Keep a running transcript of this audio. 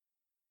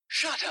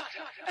Shut up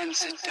and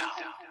sit down.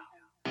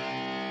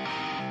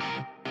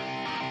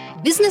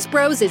 Business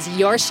Bros is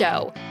your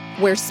show,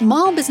 where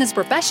small business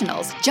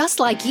professionals just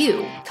like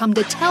you come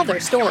to tell their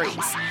stories.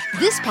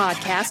 This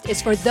podcast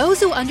is for those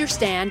who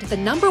understand the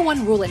number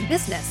one rule in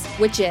business,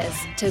 which is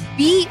to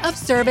be of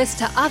service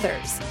to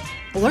others.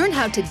 Learn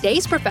how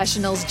today's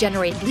professionals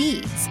generate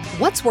leads,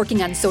 what's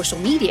working on social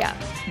media,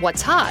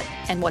 what's hot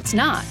and what's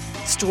not,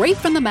 straight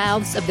from the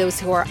mouths of those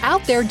who are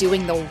out there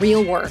doing the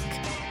real work.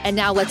 And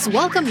now let's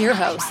welcome your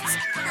hosts,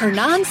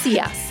 Hernan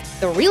Cias,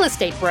 the real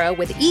estate bro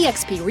with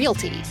eXp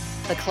Realty,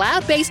 the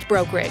cloud-based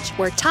brokerage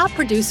where top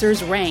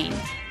producers reign,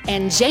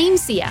 and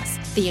James Cias,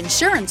 the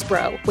insurance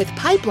bro with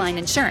Pipeline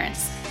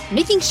Insurance,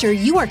 making sure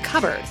you are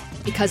covered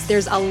because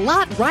there's a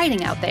lot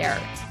riding out there.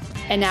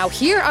 And now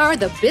here are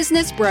the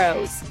Business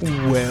Bros.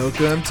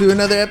 Welcome to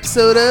another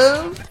episode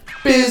of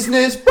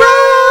Business Bros.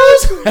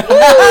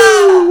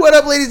 What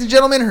up, ladies and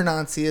gentlemen?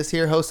 Hernan Cias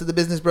here, host of the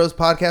Business Bros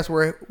podcast,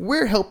 where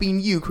we're helping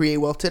you create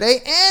wealth today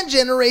and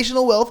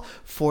generational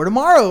wealth for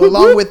tomorrow,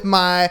 along with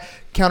my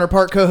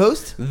counterpart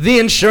co-host, the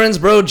insurance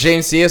bro,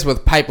 James Cias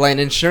with Pipeline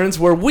Insurance,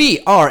 where we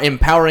are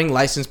empowering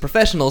licensed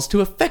professionals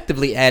to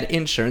effectively add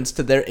insurance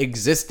to their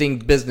existing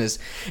business.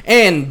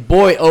 And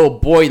boy, oh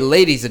boy,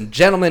 ladies and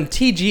gentlemen,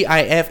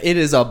 TGIF, it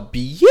is a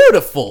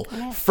beautiful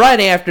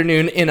Friday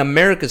afternoon in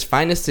America's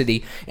finest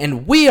city,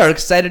 and we are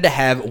excited to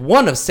have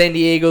one of San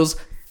Diego's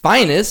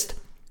finest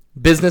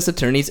business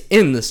attorneys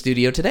in the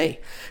studio today.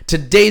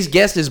 Today's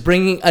guest is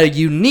bringing a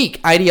unique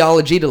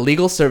ideology to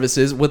legal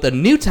services with a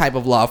new type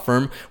of law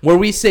firm where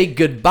we say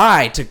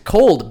goodbye to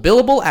cold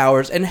billable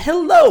hours and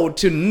hello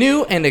to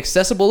new and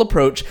accessible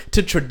approach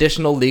to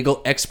traditional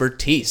legal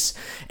expertise.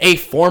 A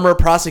former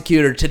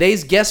prosecutor,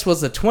 today's guest was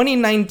the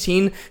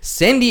 2019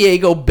 San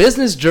Diego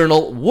Business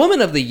Journal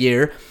Woman of the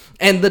Year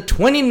and the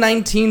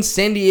 2019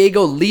 San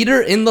Diego Leader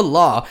in the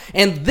Law.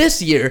 And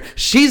this year,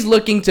 she's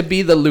looking to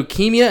be the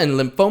Leukemia and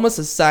Lymphoma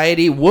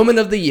Society Woman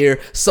of the Year,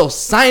 so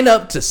sign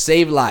up to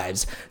save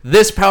lives.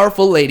 This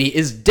powerful lady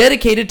is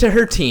dedicated to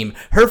her team,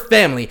 her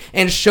family,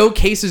 and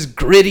showcases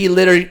gritty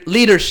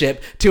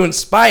leadership to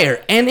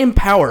inspire and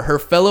empower her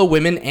fellow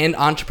women and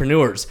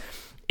entrepreneurs.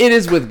 It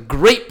is with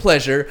great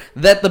pleasure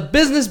that the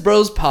Business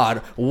Bros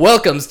Pod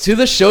welcomes to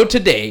the show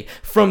today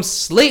from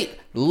Slate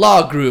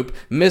Law Group,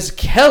 Miss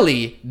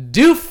Kelly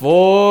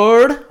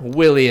Duford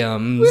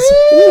Williams.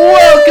 Woo!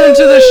 Welcome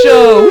to the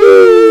show.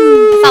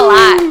 Woo! It's a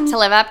lot to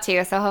live up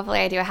to, so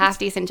hopefully I do a half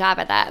decent job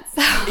at that.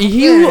 So.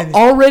 You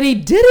already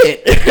did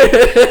it.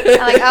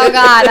 I'm like, oh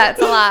god,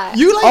 that's a lot.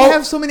 You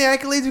have so many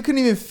accolades, we couldn't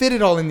even fit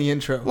it all in the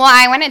intro. Well,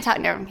 I went and talked.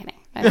 No, I'm kidding.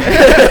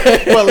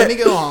 Well, let me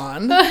go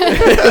on.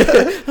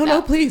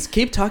 No, please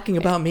keep talking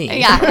about me.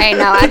 Yeah, I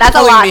know. That's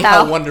a lot, me though.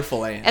 how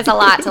wonderful I am. It's a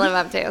lot to live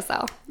up to,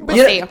 so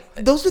we'll see.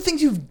 Those are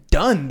things you've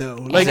done, though.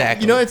 Like,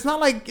 exactly. You know, it's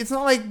not like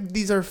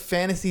these are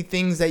fantasy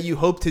things that you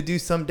hope to do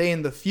someday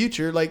in the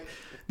future. Like,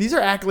 these are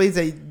accolades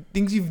that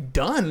things you've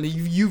done,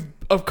 you've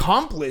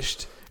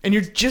accomplished, and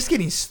you're just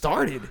getting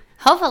started.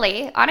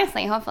 Hopefully,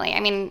 honestly, hopefully.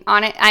 I mean,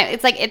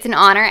 it's like it's an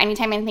honor.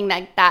 Anytime anything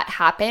like that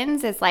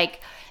happens, is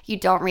like you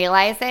don't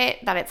realize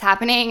it that it's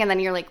happening, and then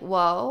you're like,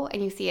 whoa,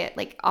 and you see it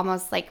like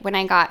almost like when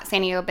I got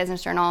San Diego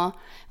Business Journal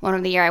Woman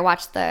of the Year, I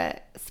watched the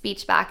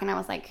speech back and I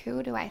was like,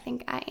 who do I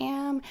think I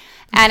am?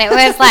 And it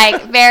was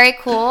like very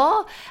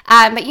cool.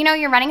 But you know,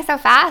 you're running so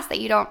fast that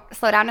you don't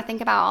slow down to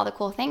think about all the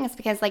cool things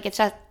because like it's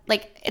just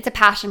like it's a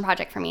passion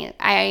project for me.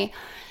 I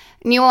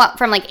knew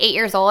from like 8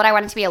 years old I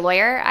wanted to be a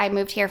lawyer. I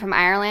moved here from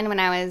Ireland when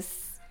I was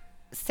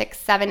 6,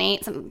 7,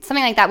 8, something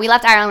like that. We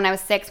left Ireland when I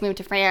was 6, moved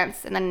to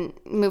France, and then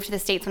moved to the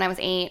States when I was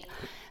 8.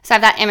 So I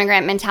have that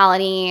immigrant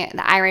mentality,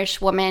 the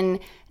Irish woman,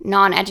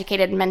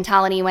 non-educated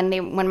mentality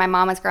when my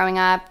mom was growing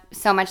up.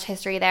 So much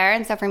history there.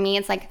 And so for me,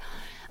 it's like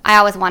I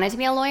always wanted to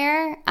be a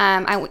lawyer.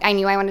 I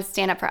knew I wanted to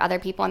stand up for other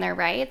people and their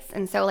rights.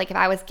 And so like if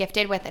I was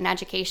gifted with an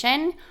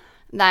education,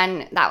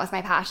 then that was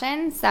my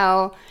passion.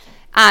 So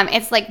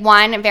it's like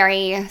one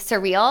very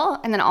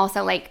surreal and then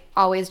also like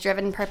always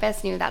driven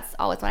purpose. Knew that's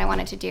always what I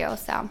wanted to do.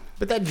 So,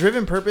 but that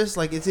driven purpose,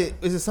 like, is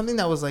it something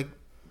that was like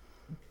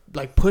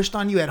pushed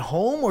on you at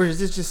home, or is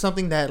this just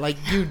something that like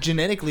you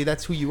genetically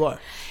that's who you are?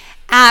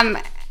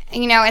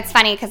 You know, it's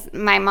funny because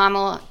my mom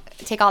will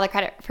take all the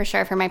credit for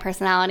sure for my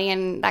personality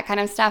and that kind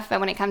of stuff.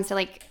 But when it comes to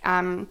like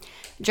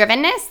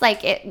drivenness,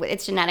 like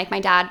it's genetic.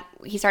 My dad,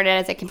 he started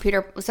as a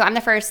computer. So I'm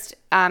the first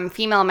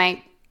female in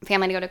my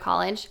family to go to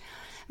college.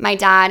 My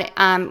dad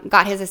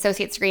got his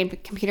associate's degree in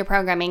computer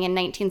programming in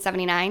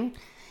 1979,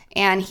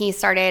 and he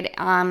started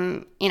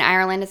in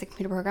Ireland as a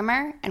computer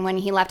programmer. And when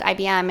he left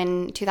IBM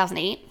in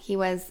 2008, he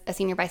was a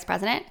senior vice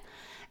president.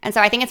 And so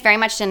I think it's very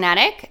much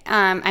genetic.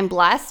 I'm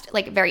blessed.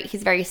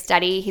 He's very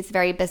steady. He's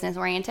very business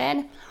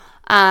oriented.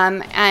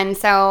 And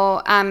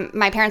so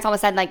my parents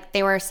always said like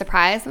they were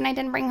surprised when I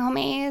didn't bring home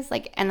A's.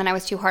 And then I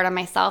was too hard on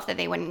myself that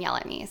they wouldn't yell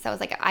at me. So I was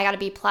like, I got a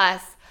B+.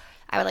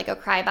 I would like go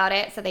cry about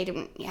it, so they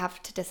didn't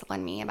have to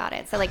discipline me about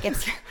it. So like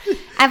it's,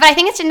 but I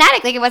think it's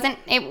genetic. Like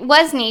it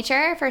was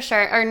nature for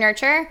sure, or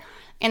nurture,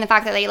 in the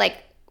fact that they like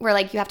were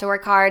like, you have to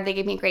work hard. They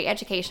gave me a great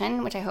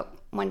education, which I hope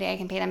one day I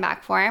can pay them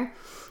back for.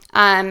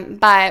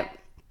 But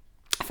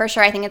for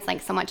sure, I think it's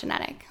like somewhat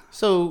genetic.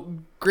 So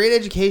great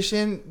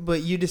education,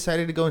 but you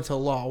decided to go into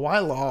law. Why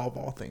law of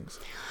all things?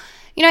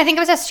 You know, I think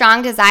it was a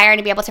strong desire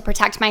to be able to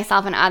protect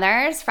myself and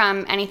others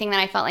from anything that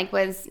I felt like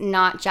was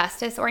not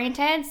justice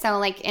oriented. So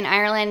like in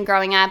Ireland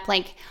growing up,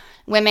 like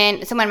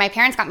women, so when my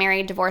parents got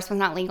married, divorce was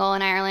not legal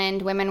in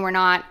Ireland. Women were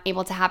not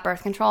able to have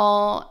birth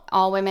control.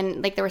 All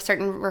women, like there were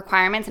certain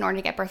requirements in order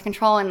to get birth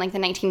control in like the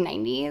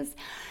 1990s.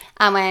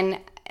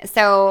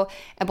 So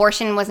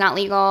abortion was not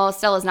legal,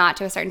 still is not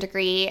to a certain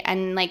degree.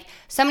 And like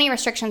so many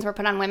restrictions were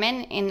put on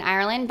women in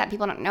Ireland that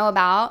people don't know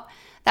about.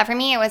 That for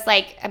me, it was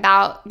like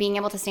about being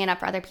able to stand up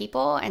for other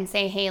people and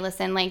say, hey,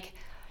 listen, like,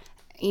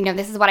 you know,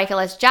 this is what I feel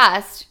is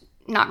just,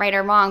 not right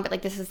or wrong, but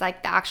like this is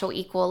like the actual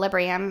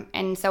equilibrium.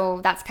 And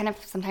so that's kind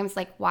of sometimes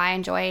like why I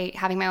enjoy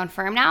having my own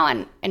firm now.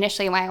 And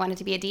initially why I wanted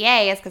to be a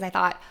DA is because I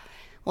thought,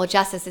 well,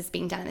 justice is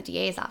being done in the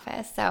DA's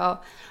office.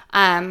 So,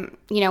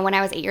 you know, when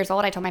I was 8 years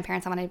old, I told my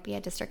parents I wanted to be a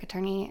district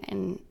attorney.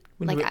 And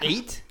When like you were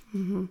 8?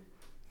 Mm-hmm.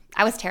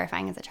 I was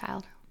terrifying as a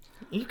child.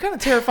 You're kind of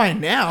terrifying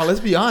now.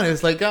 Let's be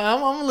honest. Like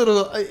I'm a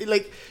little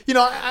like, you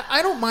know,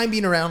 I don't mind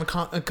being around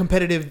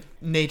competitive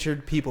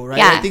natured people, right?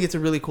 Yeah. I think it's a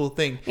really cool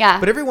thing. Yeah.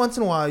 But every once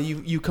in a while,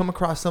 you come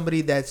across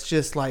somebody that's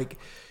just like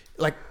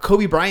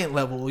Kobe Bryant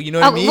level. You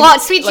know what I mean? Well,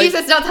 sweet like,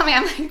 Jesus, don't tell me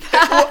I'm like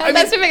that. Well, I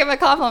That's mean, too big of a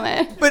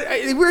compliment. But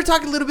we were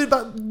talking a little bit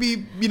about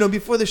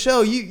before the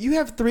show. You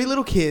have 3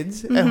 little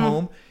kids at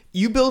home.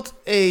 You built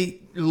a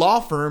law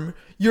firm.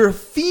 You're a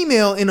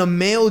female in a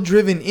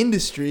male-driven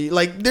industry.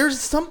 Like, there's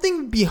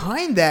something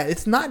behind that.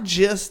 It's not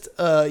just,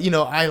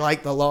 I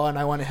like the law and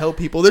I want to help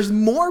people. There's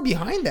more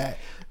behind that.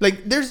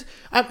 Like,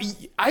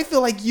 I feel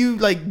like you,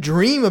 like,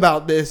 dream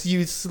about this.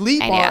 You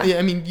sleep on it.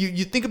 I mean,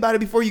 you think about it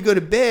before you go to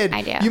bed.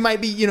 I do. You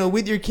might be,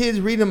 with your kids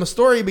reading them a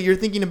story, but you're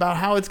thinking about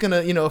how it's going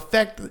to,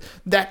 affect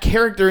that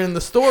character in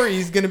the story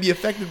is going to be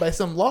affected by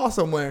some law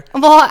somewhere.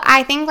 Well,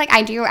 I think like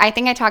I do. I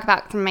think I talk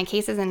about some of my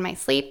cases in my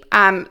sleep.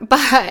 And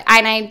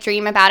I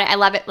dream about it. I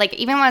love it. Like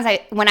even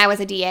when I was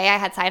a DA, I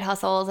had side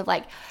hustles of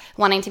like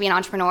wanting to be an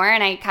entrepreneur,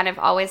 and I kind of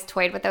always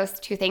toyed with those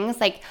two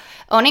things. Like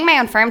owning my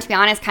own firm, to be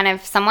honest, kind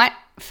of somewhat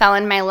fell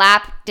in my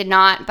lap, did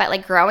not, but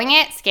like growing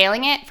it,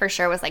 scaling it for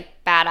sure was like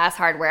badass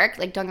hard work.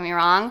 Like don't get me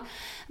wrong.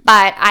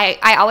 But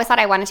I always thought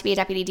I wanted to be a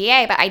deputy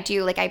DA, but I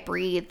do, like I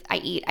breathe, I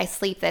eat, I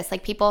sleep this.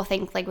 Like people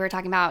think, like we were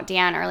talking about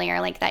Dan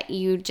earlier, like that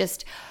you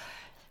just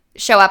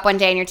show up one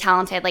day and you're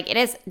talented. Like it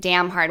is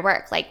damn hard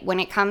work. Like when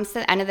it comes to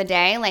the end of the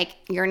day, like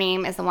your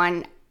name is the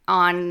one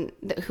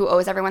who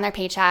owes everyone their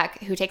paycheck,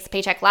 who takes the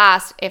paycheck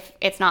last if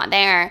it's not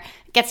there,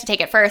 gets to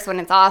take it first when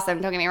it's awesome.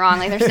 Don't get me wrong.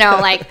 Like there's no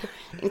like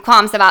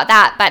qualms about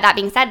that. But that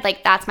being said,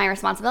 like that's my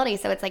responsibility.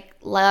 So it's like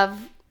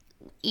love,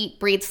 eat,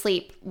 breathe,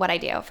 sleep, what I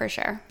do for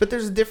sure. But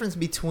there's a difference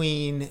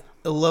between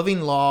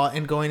loving law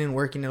and going and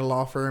working at a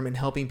law firm and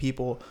helping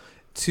people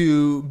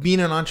to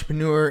being an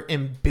entrepreneur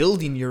and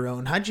building your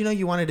own. How'd you know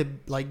you wanted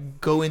to like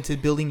go into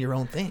building your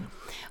own thing?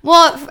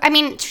 Well, I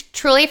mean,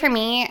 truly for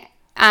me,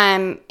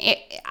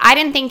 I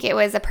didn't think it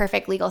was a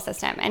perfect legal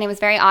system. And it was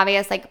very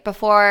obvious, like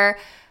before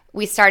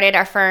we started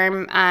our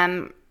firm,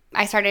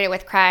 I started it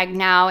with Craig.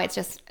 Now it's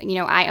just,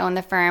 I own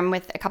the firm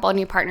with a couple of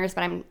new partners,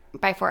 but I'm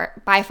by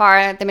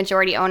far the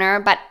majority owner.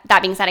 But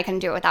that being said, I couldn't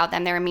do it without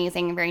them. They're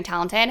amazing and very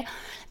talented.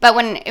 But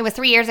when it was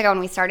 3 years ago when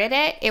we started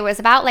it, it was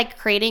about like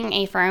creating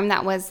a firm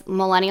that was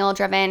millennial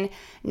driven,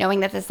 knowing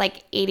that this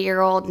like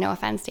 80-year-old, no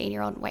offense to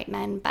 80-year-old white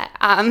men, but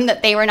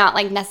that they were not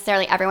like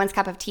necessarily everyone's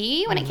cup of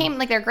tea when it came,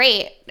 like they're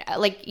great.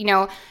 Like,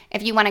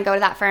 if you want to go to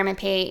that firm and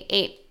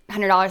pay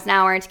 $800 an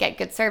hour to get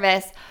good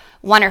service,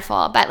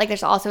 wonderful. But like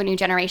there's also a new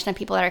generation of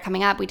people that are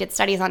coming up. We did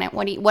studies on it.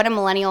 What do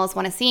millennials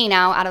want to see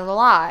now out of the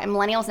law? And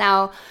millennials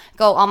now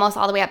go almost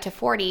all the way up to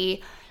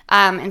 40.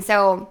 And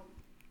so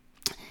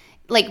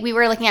like we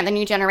were looking at the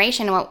new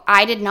generation. What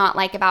I did not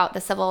like about the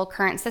civil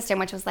current system,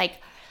 which was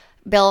like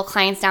bill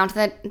clients down to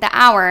the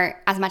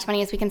hour, as much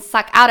money as we can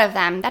suck out of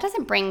them. That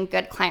doesn't bring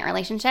good client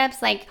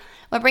relationships. Like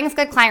what brings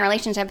good client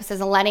relationships is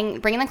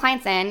bringing the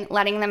clients in,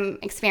 letting them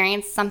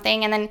experience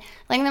something, and then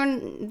letting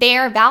them,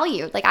 they're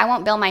valued. Like I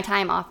won't bill my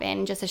time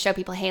often just to show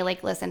people, hey,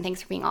 like, listen,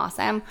 thanks for being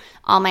awesome.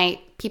 All my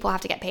people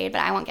have to get paid, but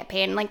I won't get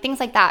paid. And like things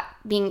like that,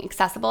 being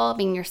accessible,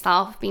 being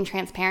yourself, being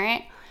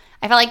transparent.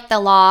 I felt like the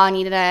law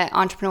needed an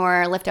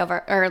entrepreneur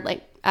liftover or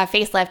like a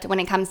facelift when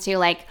it comes to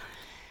like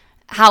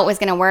how it was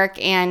going to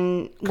work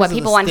and what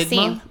people want to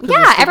see.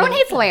 Yeah, everyone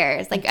hates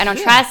lawyers. Like, I don't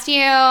trust you.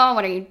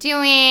 What are you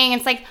doing?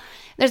 It's like,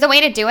 there's a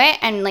way to do it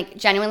and like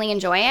genuinely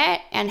enjoy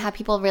it and have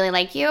people really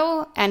like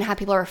you and have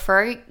people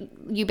refer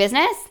you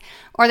business.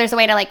 Or there's a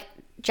way to like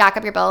jack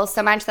up your bills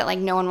so much that like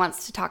no one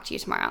wants to talk to you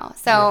tomorrow.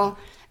 So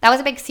that was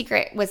a big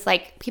secret, was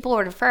like people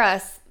would refer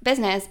us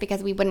business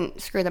because we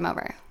wouldn't screw them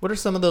over. What are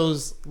some of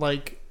those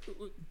like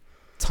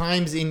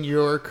times in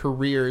your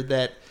career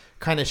that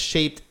kind of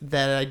shaped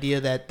that idea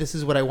that this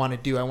is what I want to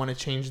do? I want to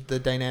change the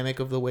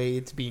dynamic of the way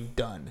it's being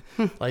done.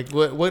 Like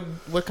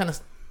what kind of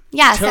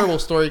terrible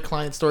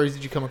client stories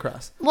did you come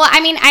across? Well,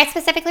 I mean, I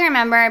specifically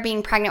remember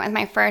being pregnant with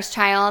my first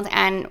child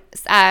and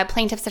a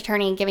plaintiff's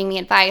attorney giving me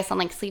advice on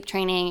like sleep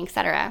training,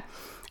 etc.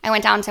 I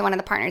went down to one of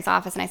the partner's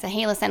office and I said,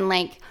 hey, listen,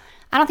 like,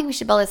 I don't think we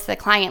should bill this to the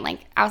client.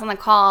 Like, I was on the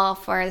call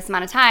for this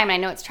amount of time and I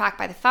know it's tracked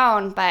by the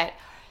phone, but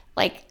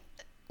like,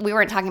 we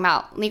weren't talking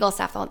about legal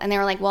stuff. And they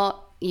were like,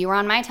 well, you were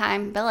on my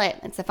time, bill it.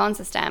 It's a phone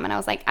system. And I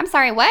was like, I'm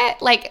sorry,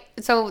 what? Like,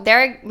 so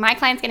my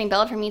client's getting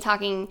billed for me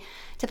talking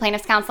to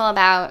plaintiff's counsel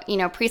about, you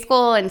know,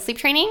 preschool and sleep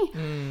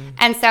training.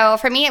 And so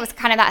for me, it was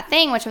kind of that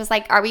thing, which was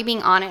like, are we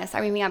being honest?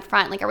 Are we being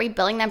upfront? Like, are we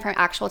billing them for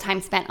actual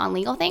time spent on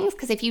legal things?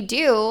 Because if you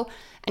do,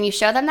 and you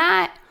show them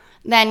that,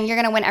 then you're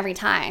going to win every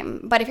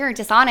time. But if you're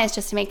dishonest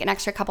just to make an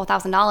extra couple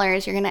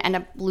 $1,000s, you're going to end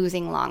up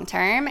losing long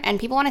term. And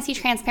people want to see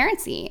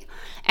transparency.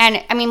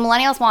 And I mean,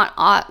 millennials want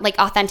like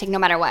authentic no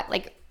matter what.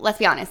 Like, let's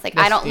be honest. Like,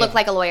 I don't look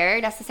like a lawyer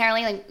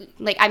necessarily.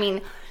 Like I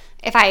mean,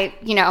 if I,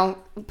 you know,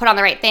 put on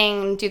the right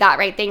thing, do that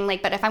right thing.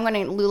 Like, but if I'm going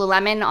to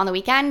Lululemon on the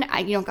weekend,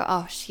 you don't go,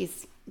 oh,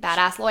 she's a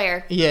badass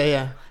lawyer. Yeah,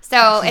 yeah.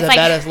 So she's it's a like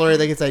badass lawyer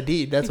that gets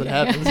ID'd. That's what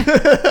happens.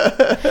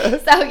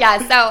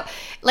 So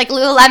like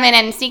Lululemon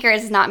and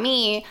sneakers is not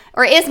me,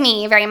 or is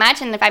me very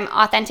much. And if I'm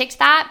authentic to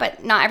that,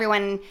 but not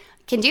everyone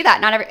can do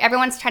that. Not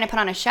everyone's trying to put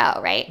on a show,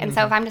 right? And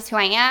so if I'm just who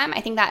I am, I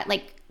think that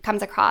like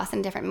comes across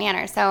in different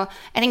manners. So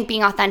I think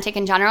being authentic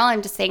in general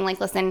and just saying like,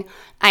 listen,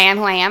 I am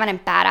who I am and I'm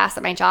badass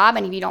at my job.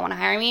 And if you don't want to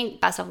hire me,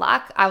 best of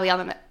luck. I'll be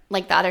on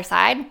like the other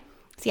side.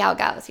 See how it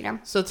goes, you know?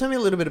 So tell me a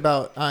little bit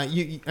about,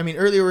 you. I mean,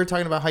 earlier we were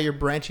talking about how you're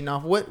branching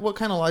off. What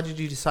kind of law did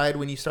you decide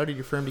when you started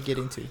your firm to get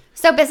into?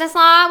 So business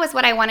law was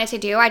what I wanted to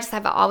do. I just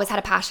have always had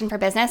a passion for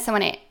business. So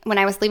when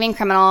I was leaving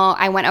criminal,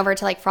 I went over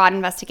to like fraud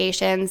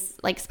investigations,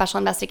 like special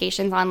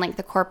investigations on like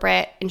the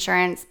corporate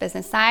insurance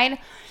business side.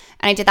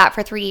 And I did that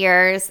for 3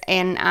 years.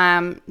 And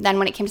then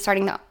when it came to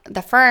starting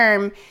the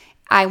firm,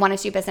 I wanted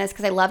to do business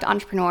because I loved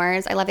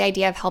entrepreneurs. I love the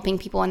idea of helping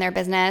people in their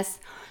business.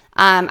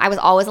 I was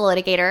always a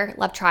litigator,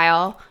 loved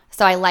trial.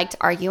 So I liked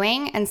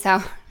arguing, and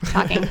so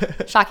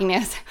shocking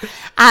news.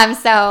 I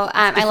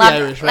love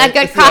Irish, right? A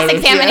good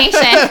cross-examination.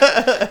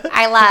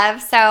 I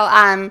love.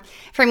 So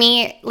for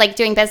me, like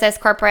doing business,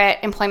 corporate,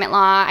 employment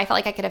law, I felt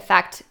like I could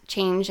affect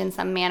change in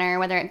some manner,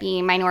 whether it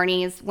be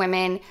minorities,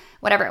 women,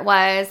 whatever it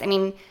was. I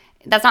mean,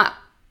 that's not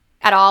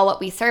at all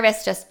what we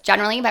service just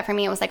generally, but for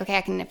me, it was like, okay,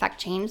 I can affect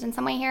change in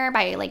some way here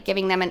by like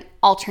giving them an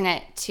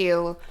alternate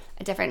to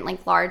a different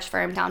like large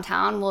firm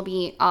downtown. Will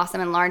be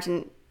awesome and large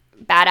and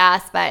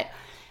badass, but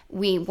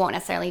we won't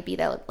necessarily be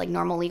the like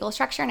normal legal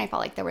structure. And I felt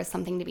like there was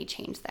something to be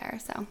changed there.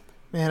 So,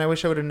 man, I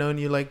wish I would have known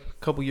you like a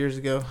couple years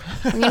ago.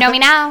 You know me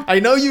now. I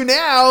know you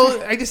now.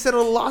 I just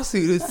settled a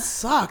lawsuit. It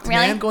sucked, really?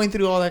 Man, going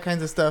through all that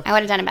kinds of stuff. I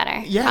would have done it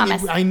better. Yeah,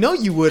 I know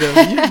you would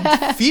have.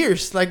 You're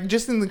fierce, like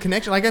just in the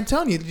connection. Like I'm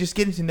telling you, just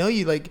getting to know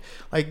you. Like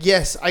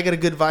yes, I got a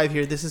good vibe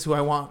here. This is who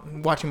I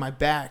want watching my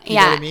back. You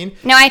know what I mean?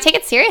 No, I take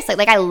it seriously.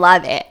 Like I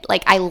love it.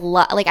 Like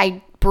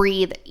I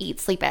breathe, eat,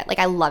 sleep it. Like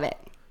I love it.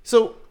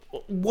 So.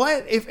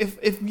 What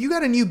if you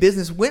got a new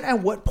business, when at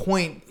what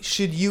point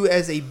should you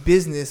as a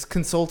business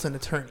consult an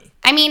attorney?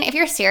 I mean, if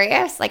you're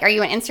serious, like are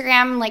you an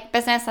Instagram like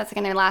business that's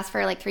going to last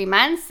for like 3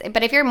 months?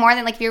 But if you're more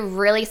than like if you're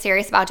really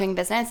serious about doing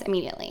business,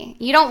 immediately.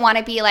 You don't want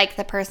to be like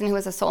the person who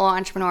was a solo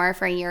entrepreneur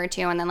for a year or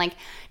two and then like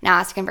now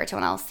has to convert to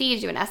an LLC,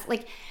 do an S.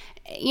 Like,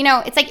 you know,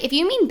 it's like if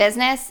you mean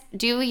business,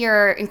 do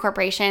your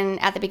incorporation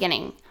at the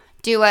beginning.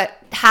 Do a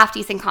half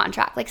decent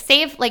contract. Like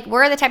save, like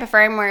we're the type of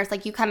firm where it's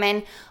like you come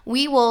in,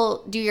 we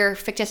will do your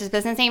fictitious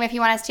business name if you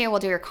want us to. We'll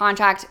do your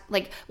contract.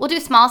 Like we'll do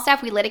small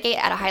stuff. We litigate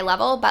at a high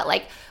level, but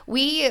like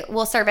we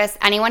will service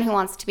anyone who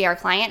wants to be our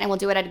client and we'll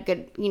do it at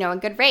a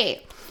good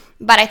rate.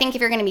 But I think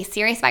if you're going to be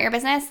serious about your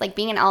business, like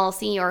being an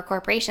LLC or a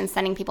corporation,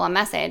 sending people a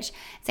message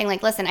saying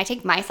like, listen, I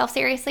take myself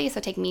seriously, so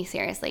take me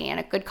seriously. And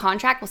a good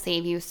contract will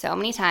save you so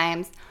many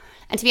times.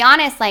 And to be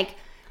honest, like,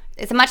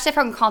 it's a much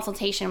different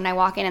consultation when I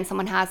walk in and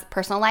someone has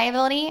personal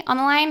liability on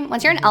the line.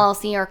 Once you're an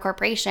LLC or a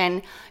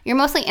corporation, you're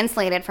mostly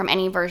insulated from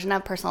any version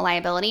of personal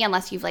liability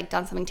unless you've like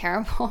done something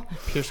terrible.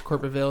 Pierce the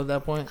corporate veil at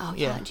that point. Oh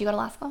yeah. Did you go to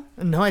law school?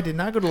 No, I did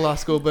not go to law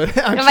school, but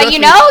but you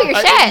know your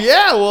shit.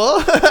 Yeah,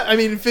 well, I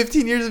mean,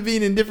 15 years of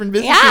being in different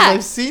businesses,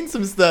 I've seen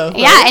some stuff.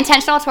 Yeah, right?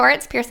 Intentional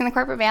torts, piercing the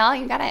corporate veil,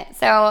 you got it.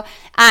 So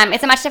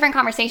it's a much different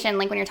conversation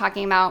like when you're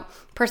talking about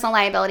personal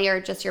liability or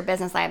just your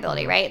business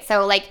liability, right?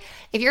 So like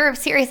if you're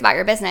serious about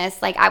your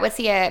business, like I would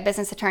see a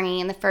business attorney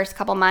in the first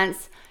couple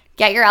months,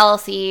 get your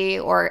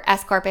LLC or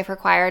S Corp if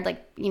required,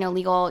 like, you know,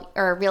 legal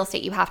or real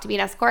estate, you have to be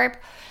an S Corp.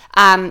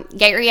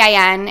 Get your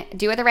EIN,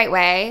 do it the right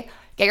way,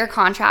 get your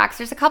contracts.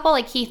 There's a couple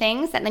like key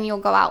things and then you'll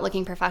go out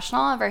looking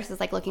professional versus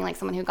like looking like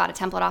someone who got a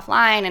template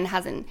offline and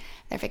hasn't,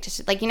 they're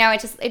fictitious. Like, you know,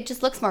 it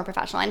just looks more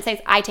professional and says,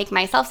 I take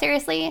myself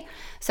seriously,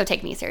 so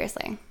take me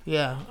seriously.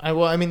 Yeah.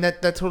 I mean,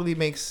 that totally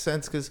makes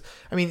sense because,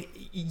 I mean,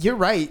 you're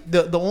right.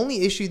 The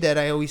only issue that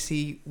I always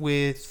see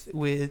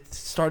with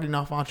starting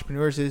off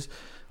entrepreneurs is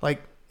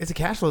like, it's a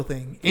cash flow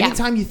thing.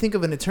 Anytime you think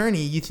of an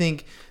attorney, you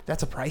think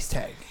that's a price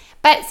tag.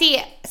 But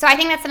see, so I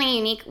think that's something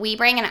unique we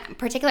bring, and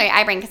particularly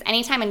I bring, because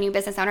anytime a new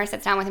business owner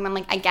sits down with him, I'm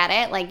like, I get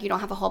it. Like, you don't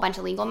have a whole bunch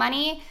of legal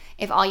money.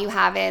 If all you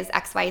have is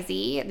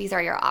XYZ, these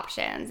are your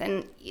options.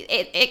 And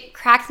it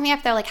cracks me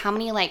up, though, like how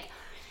many like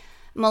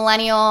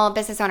millennial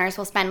business owners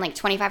will spend like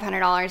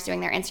 $2,500 doing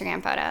their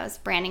Instagram photos,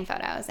 branding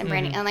photos, and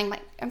branding. And I'm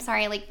like, I'm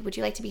sorry, like, would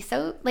you like to be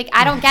so, like,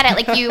 I don't get it.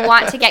 Like, you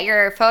want to get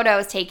your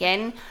photos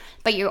taken,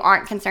 but you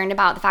aren't concerned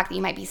about the fact that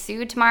you might be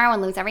sued tomorrow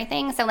and lose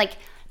everything. So, like,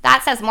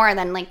 that says more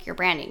than like your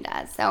branding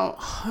does. So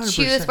 100%.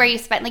 Choose where you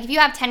spend. Like if you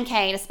have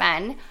 $10K to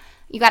spend,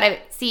 you got to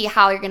see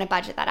how you're going to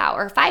budget that out,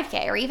 or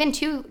 $5K, or even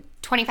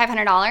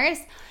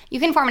 $2,500. You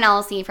can form an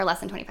LLC for less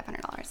than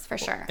 $2,500 for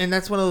sure. And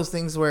that's one of those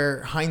things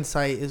where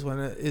hindsight is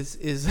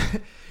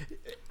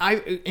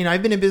I've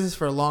been in business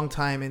for a long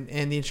time,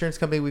 and the insurance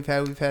company we've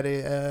had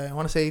I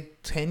want to say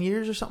 10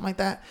 years or something like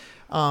that.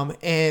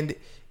 And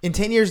in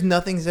 10 years,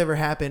 nothing's ever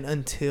happened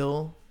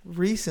until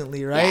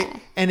recently, right? Yeah.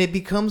 And it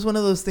becomes one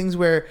of those things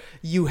where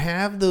you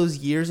have those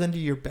years under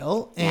your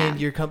belt, and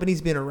your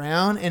company's been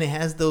around, and it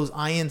has those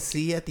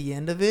INC at the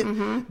end of it,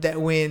 that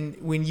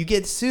when you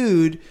get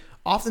sued,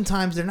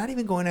 oftentimes they're not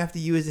even going after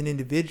you as an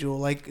individual.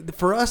 Like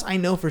for us, I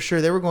know for sure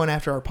they were going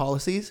after our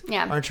policies,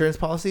 our insurance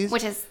policies,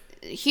 which is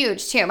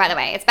huge too, by the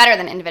way. It's better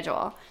than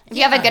individual. If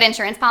you have a good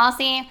insurance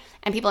policy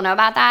and people know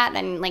about that,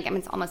 then like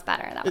it's almost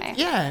better that way.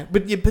 Yeah,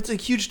 but it puts a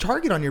huge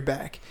target on your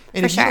back.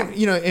 And for sure.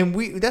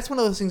 And that's one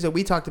of those things that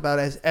we talked about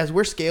as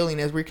we're scaling,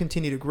 as we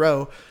continue to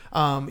grow.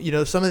 Some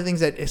of the things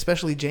that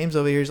especially James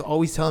over here is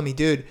always telling me,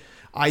 dude,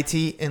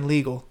 IT and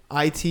legal.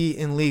 And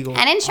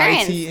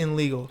insurance. IT and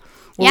legal.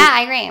 Well, yeah,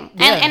 I agree.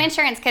 And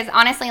insurance, because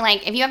honestly,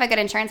 like if you have a good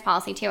insurance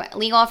policy too,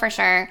 legal for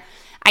sure,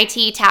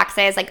 IT,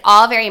 taxes, like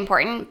all very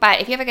important.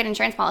 But if you have a good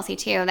insurance policy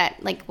too,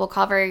 that like will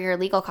cover your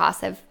legal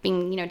costs of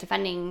being,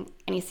 defending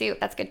any suit,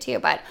 that's good too.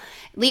 But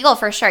legal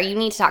for sure, you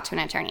need to talk to an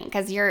attorney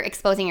because you're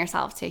exposing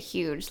yourself to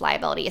huge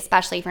liability,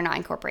 especially if you're not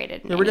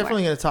incorporated. Yeah, we're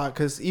definitely going to talk,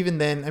 because even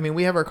then, I mean,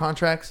 we have our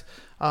contracts.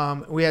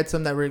 We had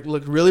some that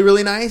looked really,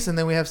 really nice, and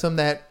then we have some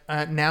that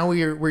now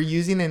we're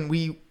using,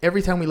 and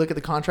every time we look at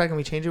the contract and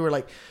we change it, we're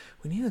like,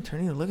 we need an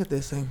attorney to look at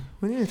this thing.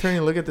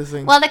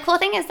 Well, the cool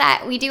thing is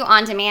that we do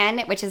on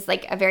demand, which is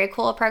like a very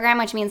cool program,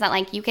 which means that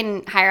like you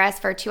can hire us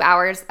for 2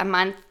 hours a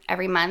month,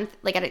 every month,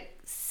 like at a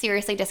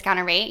seriously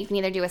discounted rate. You can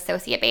either do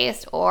associate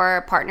based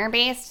or partner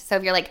based. So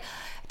if you're like,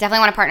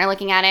 definitely want a partner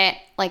looking at it,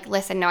 like,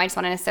 listen, no, I just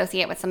want an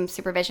associate with some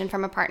supervision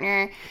from a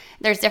partner.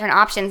 There's different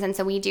options. And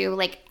so we do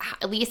like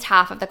at least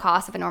half of the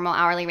cost of a normal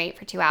hourly rate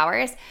for 2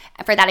 hours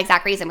for that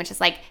exact reason, which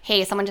is like,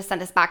 hey, someone just sent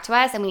this back to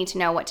us and we need to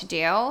know what to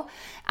do.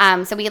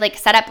 So we like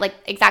set up like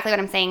exactly what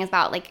I'm saying is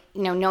about like,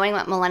 knowing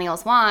what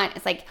millennials want.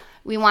 It's like,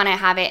 we want to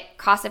have it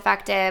cost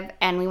effective,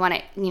 and we want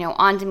it,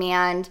 on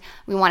demand.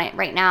 We want it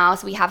right now.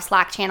 So we have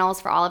Slack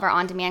channels for all of our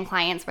on demand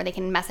clients where they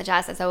can message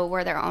us as though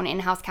we're their own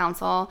in-house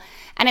counsel.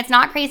 And it's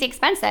not crazy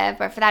expensive,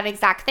 but for that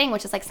exact thing,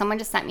 which is like someone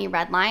just sent me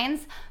red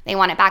lines. They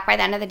want it back by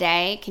the end of the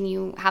day. Can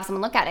you have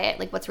someone look at it?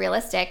 Like what's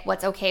realistic,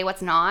 what's okay,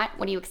 what's not,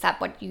 what do you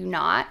accept, what do you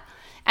not?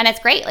 And it's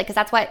great, like, because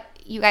that's what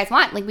you guys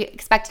want. Like we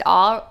expect it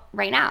all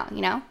right now,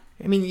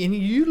 I mean,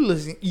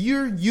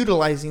 you're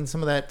utilizing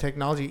some of that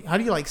technology. How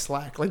do you like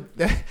Slack? Like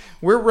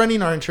we're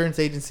running our insurance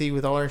agency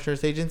with all our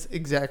insurance agents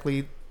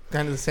exactly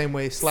kind of the same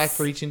way. Slack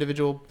for each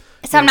individual.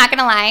 So I'm not going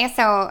to lie.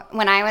 So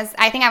when I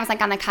think I was like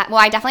on the cut. Well,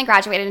 I definitely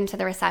graduated into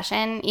the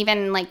recession.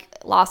 Even like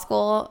law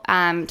school,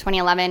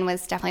 2011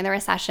 was definitely the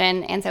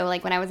recession. And so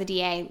like when I was a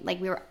DA, like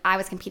I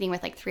was competing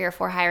with like 3 or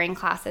 4 hiring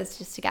classes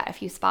just to get a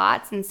few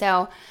spots. And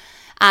so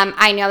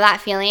I know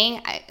that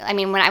feeling. I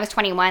mean, when I was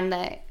 21,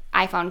 the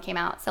iPhone came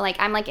out. So like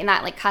I'm like in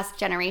that like cusp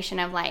generation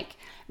of like,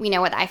 we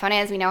know what the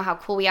iPhone is, we know how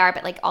cool we are,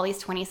 but like all these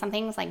 20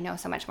 somethings like know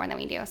so much more than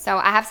we do. So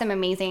I have some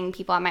amazing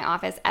people at my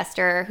office.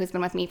 Esther, who's been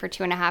with me for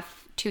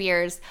 2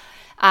 years,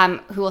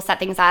 who will set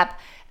things up.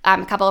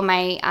 A couple of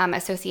my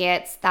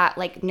associates that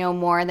like know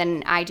more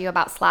than I do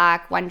about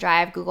Slack,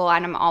 OneDrive, Google,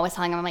 and I'm always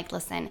telling them, I'm like,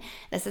 listen,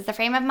 this is the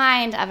frame of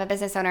mind of a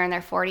business owner in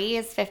their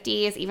 40s,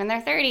 50s, even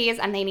their 30s,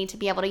 and they need to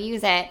be able to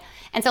use it.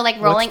 And so like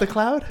rolling... What's the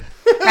cloud?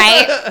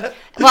 Right?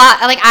 Well,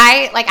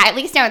 I at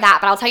least know that,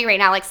 but I'll tell you right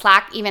now, like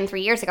Slack, even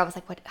 3 years ago, I was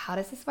like, how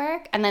does this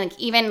work? And then like,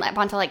 even up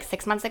until like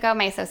 6 months ago,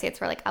 my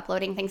associates were like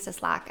uploading things to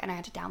Slack and I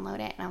had to download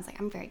it. And I was like,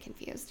 I'm very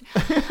confused.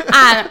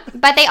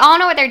 But they all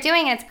know what they're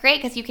doing. And it's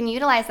great because you can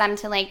utilize them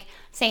to like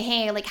say,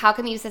 hey, like how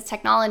can we use this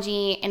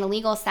technology in a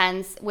legal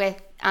sense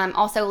with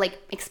also like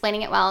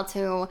explaining it well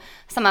to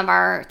some of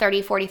our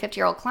 30, 40,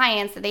 50-year-old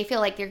clients that they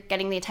feel like they're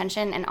getting the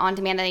attention and on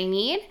demand that they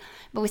need,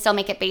 but we still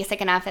make it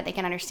basic enough that they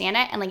can understand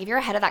it. And like if you're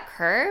ahead of that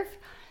curve,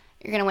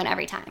 you're going to win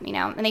every time,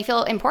 and they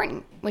feel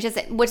important, which is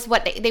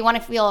what they want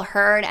to feel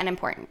heard and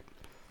important.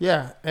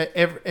 Yeah,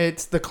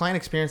 it's the client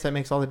experience that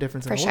makes all the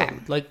difference in the world. Sure.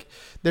 Like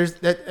there's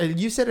that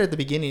you said it at the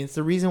beginning. It's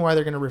the reason why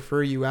they're going to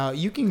refer you out.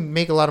 You can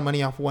make a lot of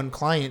money off one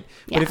client,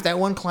 but if that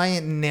one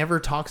client never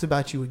talks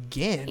about you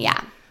again,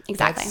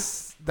 exactly,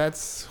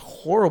 that's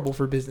horrible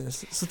for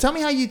business. So tell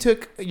me how you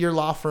took your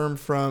law firm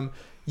from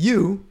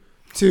you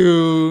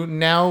to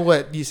now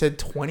what you said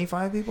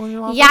 25 people in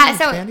your law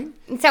firm?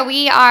 So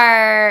we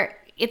are.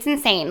 it's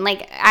insane.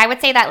 Like, I would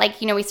say that, like,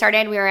 we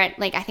were at,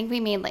 like, I think we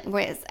made, like,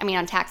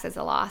 on taxes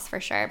a loss for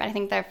sure, but I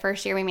think the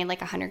first year we made like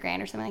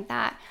 $100,000 or something like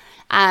that.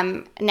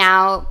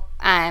 Now,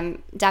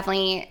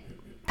 definitely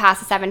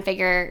past the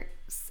 7-figure,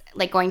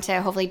 like, going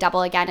to hopefully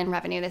double again in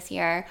revenue this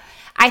year.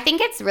 I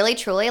think it's really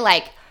truly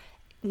like,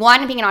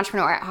 one, being an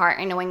entrepreneur at heart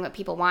and knowing what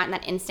people want, and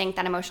that instinct,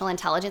 that emotional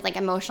intelligence. Like,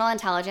 emotional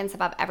intelligence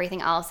above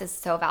everything else is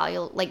so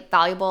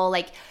valuable.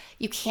 Like,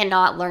 you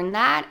cannot learn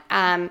that.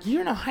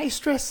 You're in a high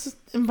stress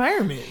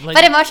environment. Like,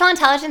 but emotional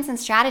intelligence and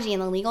strategy in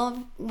the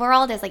legal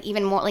world is like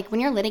even more, like, when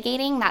you're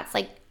litigating, that's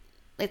like,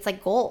 it's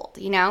like gold,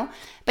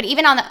 But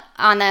even on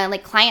the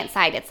like client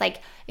side, it's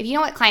like, if you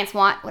know what clients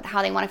want,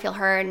 how they want to feel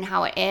heard and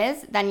how it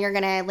is, then you're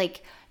gonna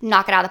like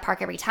knock it out of the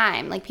park every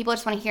time. Like, people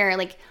just want to hear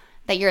like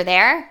that you're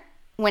there.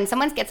 When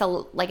someone gets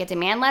a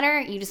demand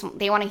letter,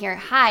 they want to hear,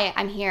 hi,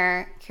 I'm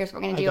here. Here's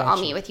what we're going to do.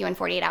 I'll meet with you in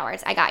 48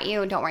 hours. I got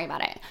you. Don't worry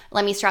about it.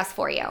 Let me stress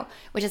for you,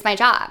 which is my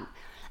job.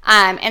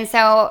 And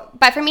so,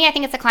 but for me, I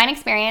think it's a client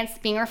experience,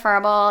 being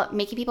referable,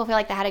 making people feel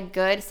like they had a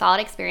good, solid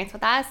experience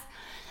with us.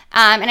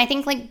 And I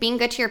think like being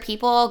good to your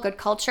people, good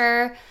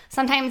culture,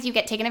 sometimes you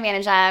get taken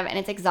advantage of and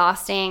it's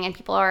exhausting and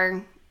people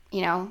are,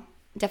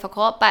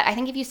 difficult. But I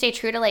think if you stay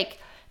true to like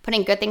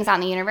putting good things out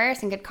in the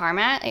universe and good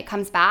karma, it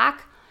comes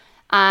back.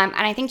 And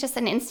I think just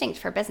an instinct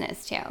for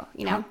business too,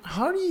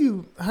 How did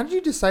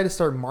you decide to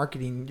start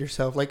marketing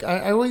yourself? Like,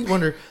 I always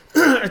wonder,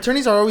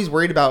 attorneys are always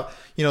worried about,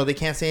 they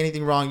can't say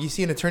anything wrong. You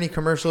see an attorney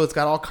commercial, it's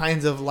got all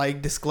kinds of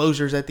like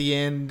disclosures at the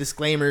end,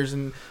 disclaimers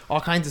and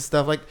all kinds of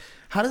stuff. Like,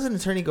 how does an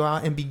attorney go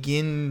out and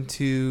begin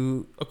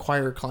to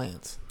acquire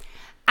clients?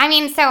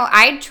 So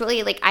I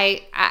truly, like,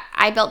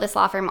 I built this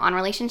law firm on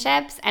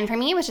relationships. And for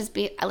me, it was just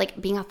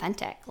being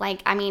authentic.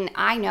 Like,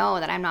 I know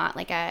that I'm not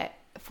like a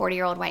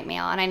 40-year-old white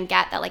male, and I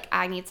get that like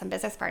I need some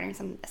business partners,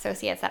 some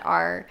associates that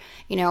are,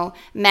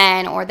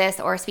 men or this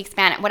or speak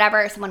Spanish,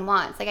 whatever someone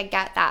wants. Like, I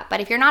get that.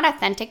 But if you're not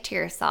authentic to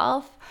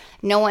yourself,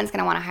 no one's going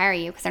to want to hire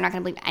you because they're not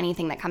going to believe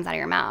anything that comes out of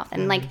your mouth.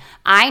 And like,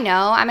 I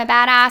know I'm a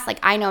badass. Like,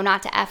 I know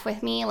not to F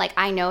with me. Like,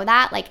 I know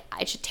that. Like,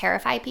 it should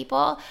terrify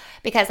people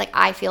because like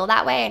I feel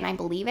that way and I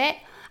believe it.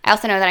 I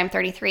also know that I'm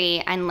 33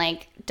 and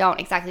like don't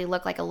exactly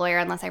look like a lawyer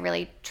unless I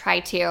really try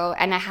to.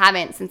 And I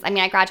haven't since,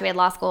 I graduated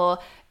law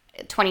school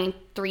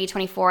 23,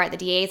 24 at the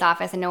DA's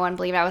office, and no one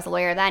believed I was a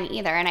lawyer then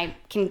either. And I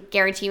can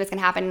guarantee you it's going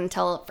to happen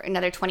until for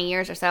another 20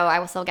 years or so. I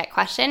will still get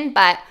questioned.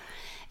 But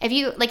if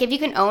you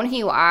can own who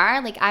you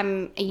are, like,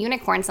 I'm a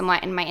unicorn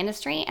somewhat in my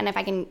industry. And if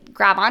I can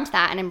grab onto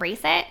that and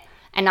embrace it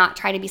and not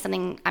try to be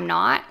something I'm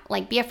not,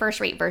 like, be a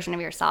first-rate version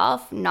of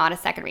yourself, not a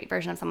second-rate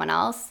version of someone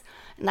else.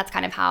 And that's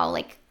kind of how,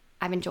 like,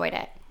 I've enjoyed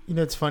it.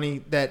 It's funny,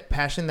 that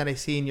passion that I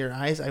see in your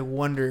eyes. I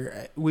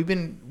wonder, we've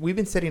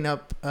been setting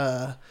up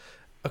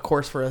a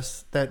course for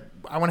us that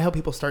I want to help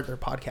people start their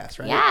podcast,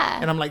 right? Yeah.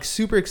 And I'm like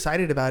super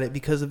excited about it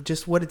because of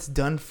just what it's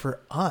done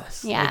for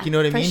us. Yeah. Like, you know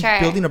what I mean? Sure.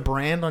 Building a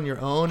brand on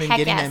your own and Heck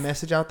getting yes. that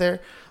message out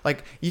there.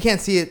 Like, you can't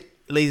see it,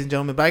 ladies and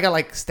gentlemen, but I got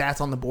like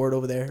stats on the board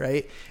over there,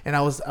 right? And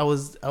I was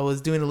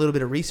doing a little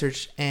bit of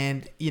research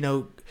and,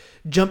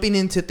 jumping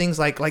into things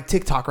like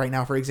TikTok right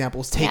now, for example,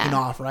 is taking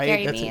off, right?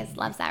 Gary Vee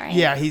loves that, right?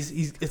 Yeah, he's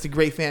it's a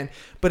great fan.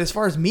 But as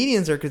far as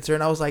mediums are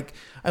concerned,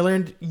 I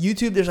learned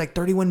YouTube, there's like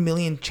 31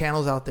 million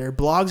channels out there.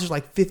 Blogs, there's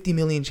like 50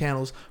 million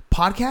channels.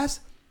 Podcasts,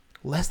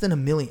 less than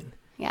 1 million.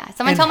 Yeah.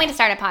 Someone told me to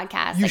start a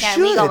podcast, You like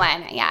should. a legal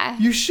one. Yeah.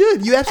 You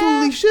should. You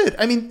absolutely should.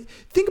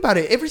 Think about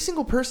it. Every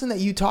single person that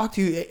you talk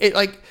to, it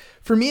like,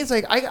 for me, it's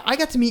like, I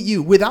got to meet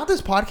you. Without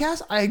this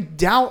podcast, I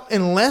doubt,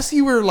 unless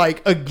you were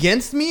like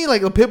against me,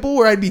 like a pit bull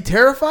where I'd be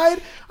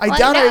terrified, I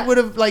doubt I would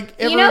have like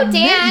ever met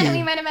Dan, you.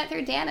 we might have met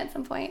through Dan at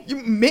some point.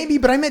 Maybe,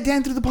 but I met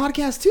Dan through the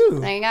podcast too.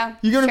 There you go.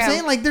 You know what True. I'm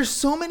saying? Like, there's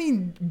so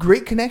many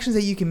great connections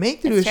that you can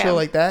make through It's a true. show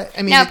like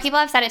that. No, people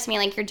have said it to me,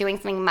 like, you're doing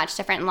something much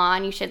different in law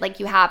and you should, like,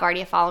 you have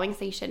already a following,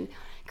 so you should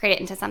create it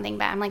into something.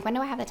 But I'm like, when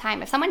do I have the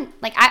time? If someone,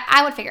 like,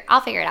 I'll figure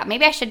it out.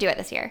 Maybe I should do it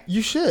this year.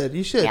 You should.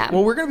 Yeah.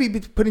 Well, we're going to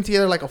be putting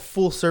together like a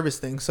full service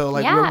thing. So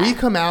like where we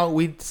come out,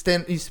 you'd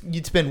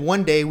spend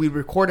one day, we'd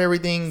record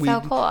everything,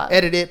 we'd cool.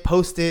 edit it,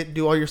 post it,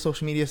 do all your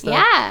social media stuff.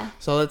 Yeah.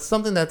 So that's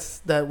something that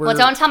we're... Well,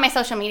 don't tell my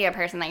social media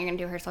person that you're going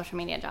to do her social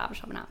media job.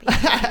 She'll not be.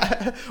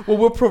 Well,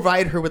 we'll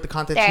provide her with the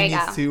content There she you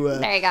needs go.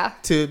 There you go.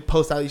 to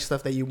post out your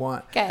stuff that you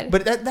want. Good.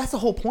 But that's the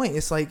whole point.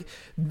 It's like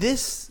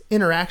this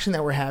interaction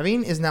that we're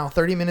having is now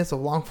 30 minutes of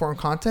long form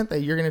content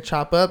that you're going to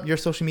chop up, your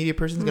social media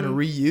person's going to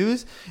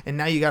reuse, and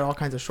now you got all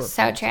kinds of short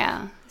So forms.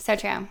 true. So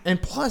true.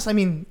 And plus,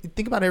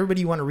 think about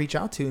everybody you want to reach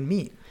out to and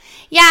meet.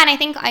 Yeah, and I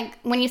think like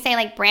when you say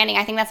like branding,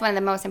 I think that's one of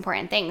the most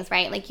important things,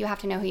 right? Like you have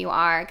to know who you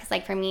are, because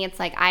like for me, it's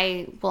like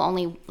I will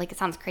only, like, it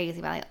sounds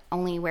crazy, but I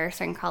only wear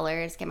certain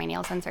colors, get my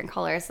nails done certain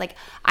colors. Like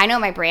I know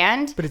my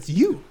brand. But it's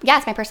you. Yeah,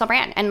 it's my personal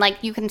brand, and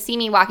like you can see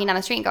me walking down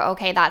the street and go,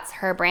 okay, that's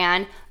her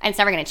brand, and it's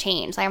never going to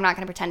change. Like I'm not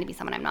going to pretend to be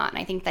someone I'm not. And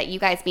I think that you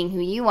guys being who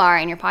you are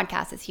in your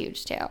podcast is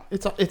huge too.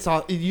 It's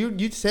all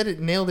you said it,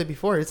 nailed it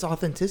before. It's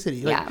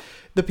authenticity. Like, Yeah.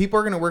 the people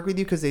are going to work with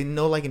you because they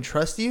know, like, and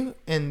trust you,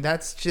 and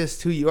that's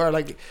just who you are.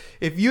 Like,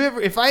 if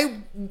if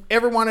I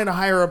ever wanted to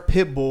hire a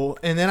pit bull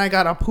and then I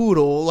got a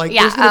poodle, like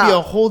Yeah, there's gonna be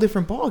a whole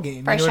different ball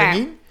game. For You know sure. what I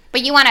mean?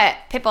 But you want a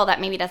pit bull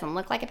that maybe doesn't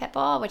look like a pit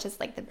bull, which is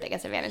like the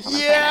biggest advantage on the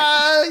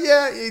planet.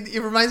 Yeah.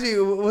 It reminds me.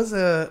 It was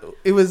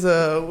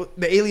the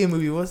Alien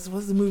movie. What's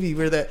the movie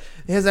where it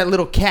has that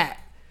little cat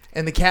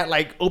and the cat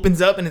like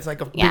opens up and it's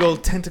like a big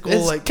old tentacle.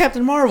 It's like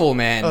Captain Marvel,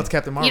 man. Oh, it's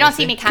Captain Marvel. You don't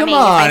see me coming.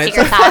 Come on, It's it's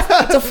my secret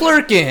sauce. it's a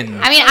flirkin.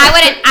 I mean,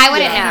 I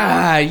wouldn't know.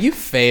 Ah, you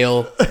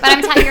fail. But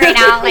I'm telling you right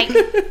now, like,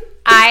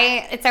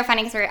 it's so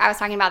funny because I was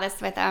talking about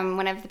this with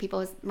one of the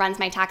people who runs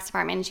my tax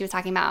department, and she was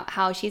talking about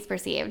how she's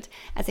perceived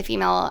as a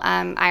female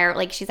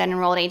like she's an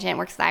enrolled agent,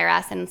 works at the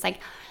IRS, and it's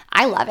like,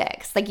 I love it.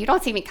 'Cause, like, you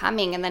don't see me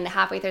coming, and then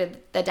halfway through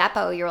the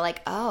depot, you're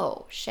like,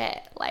 oh, shit.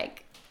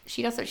 Like,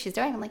 she knows what she's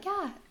doing. I'm like,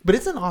 yeah. But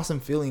it's an awesome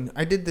feeling.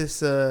 I did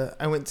this.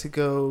 I went to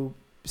go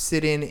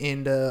sit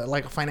in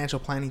like a financial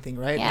planning thing,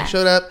 right? And I Yeah.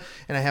 showed up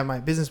and I have my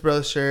Business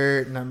Bros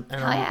shirt and I'm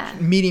yeah.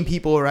 meeting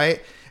people,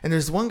 right? And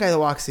there's one guy that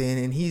walks in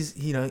and he's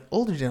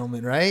older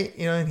gentleman, right?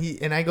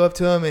 And I go up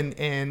to him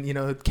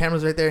and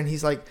camera's right there and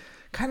he's like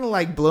kind of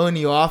like blowing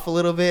you off a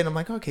little bit, and I'm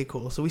like, okay,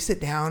 cool. So we sit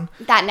down.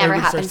 That never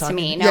Everybody happens starts to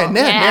me. talking.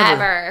 No, Yeah,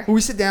 never.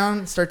 We sit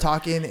down, start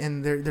talking,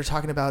 and they're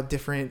talking about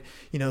different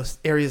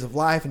areas of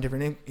life and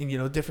different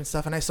different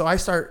stuff. And I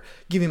start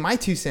giving my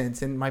 2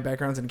 cents, and my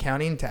background's in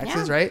accounting and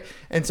taxes, Yeah. right?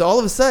 And so all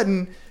of a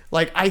sudden,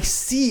 like I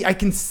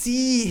can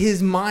see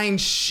his mind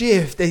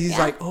shift, and he's Yeah.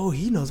 like, oh,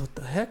 he knows what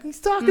the heck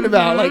he's talking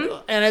about. Like,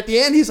 and at the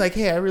end, he's like,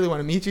 hey, I really want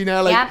to meet you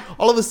now. Like, Yeah.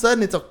 all of a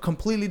sudden, it's a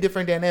completely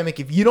different dynamic.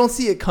 If you don't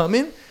see it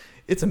coming,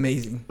 it's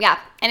amazing. Yeah.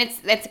 And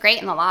it's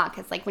great in the law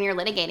because, like, when you're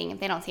litigating, if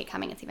they don't see it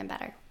coming, it's even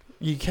better.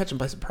 You catch them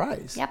by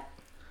surprise. Yep.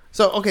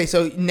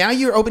 So now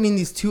you're opening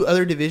these 2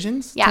 other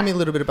divisions. Yeah. Tell me a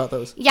little bit about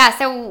those. Yeah,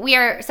 so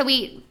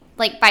we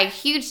like by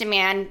huge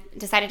demand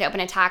decided to open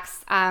a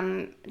tax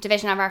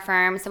division of our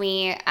firm. So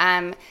we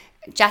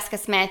Jessica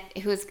Smith,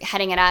 who's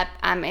heading it up,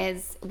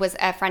 was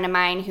a friend of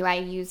mine who I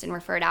used and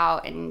referred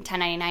out in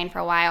 1099 for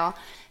a while.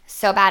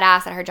 So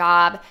badass at her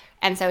job,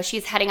 and so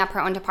she's heading up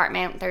her own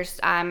department. There's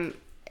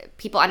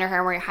people under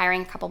her. We're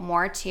hiring a couple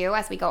more too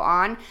as we go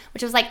on,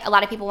 which was like a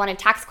lot of people wanted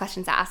tax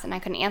questions asked and I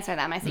couldn't answer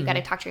them. I said, you got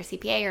to talk to your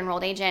CPA, your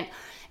enrolled agent.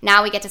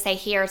 Now we get to say,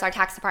 here's our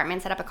tax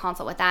department, set up a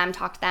consult with them,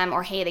 talk to them,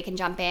 or hey, they can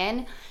jump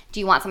in.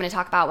 Do you want someone to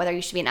talk about whether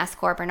you should be an S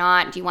Corp or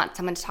not? Do you want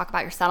someone to talk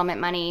about your settlement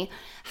money?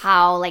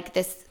 How like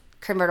this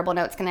convertible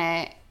note's going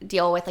to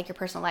deal with like your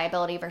personal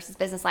liability versus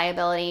business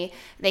liability?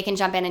 They can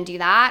jump in and do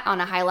that on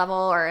a high level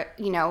or,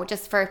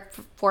 just for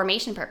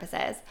formation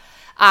purposes.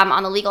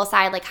 On the legal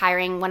side, like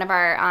hiring one of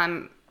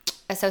our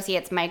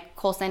associates, Mike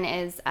Colson,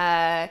 is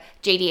a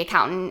JD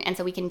accountant, and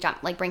so we can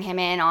bring him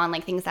in on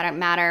like things that don't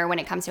matter when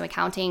it comes to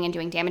accounting and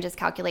doing damages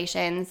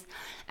calculations.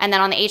 And then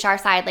on the HR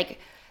side,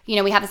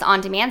 we have this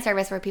on-demand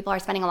service where people are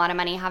spending a lot of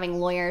money having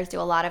lawyers do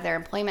a lot of their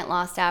employment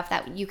law stuff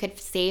that you could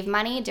save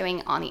money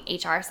doing on the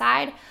HR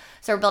side.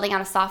 So we're building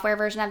out a software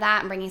version of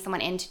that and bringing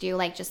someone in to do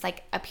just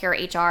a pure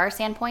HR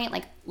standpoint,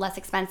 like less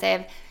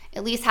expensive,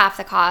 at least half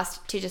the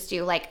cost, to just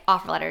do like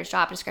offer letters,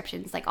 job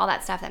descriptions, like all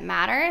that stuff that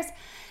matters.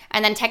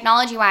 And then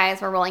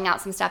technology-wise, we're rolling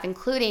out some stuff,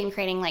 including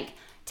creating like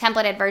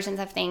templated versions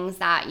of things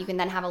that you can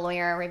then have a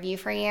lawyer review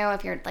for you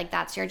if you're like,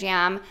 that's your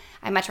jam.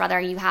 I'd much rather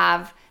you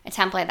have a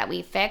template that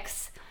we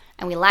fix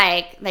and we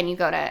like than you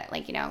go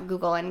to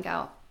Google and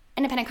go,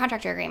 independent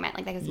contractor agreement.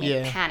 Like that gives me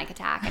a panic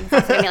attack. And it's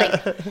also going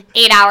to be like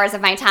 8 hours of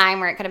my time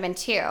where it could have been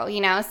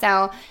 2,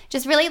 So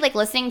just really like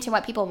listening to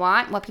what people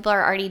want, what people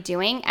are already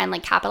doing, and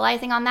like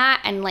capitalizing on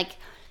that, and like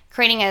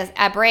creating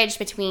a bridge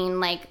between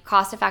like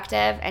cost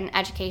effective and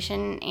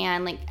education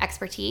and like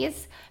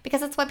expertise,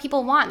 because that's what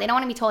people want. They don't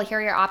want to be told, here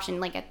are your option,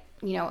 like a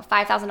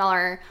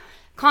 $5,000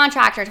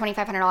 contract or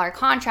 $2,500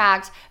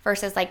 contract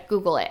versus like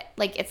Google it.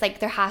 Like it's like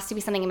there has to be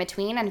something in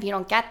between, and if you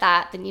don't get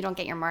that, then you don't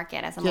get your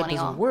market as a millennial.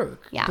 It doesn't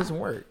work. Yeah. It doesn't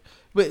work.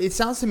 But it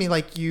sounds to me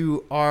like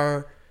you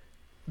are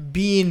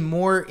being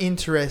more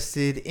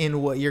interested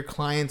in what your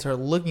clients are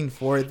looking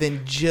for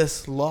than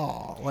just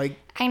law. Like,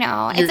 I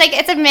know.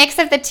 It's a mix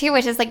of the two,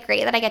 which is like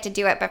great that I get to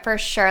do it. But for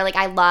sure, like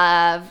I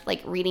love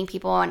like reading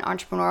people and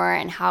entrepreneur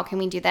and how can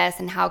we do this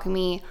and how can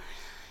we,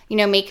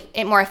 make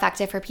it more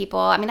effective for people.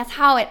 I mean, that's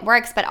how it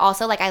works. But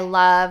also like I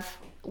love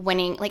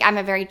winning. Like I'm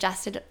a very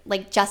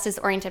justice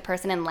oriented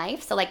person in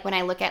life. So like when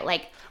I look at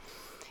like,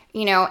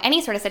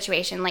 any sort of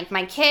situation, like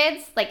my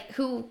kids, like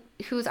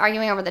who's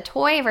arguing over the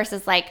toy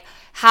versus like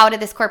how did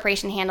this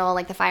corporation handle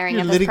like the firing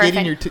of this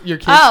person? Your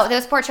kids. Oh,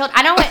 those poor children.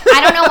 I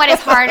don't know what is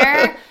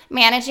harder,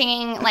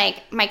 managing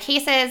like my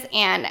cases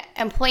and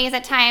employees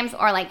at times,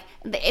 or like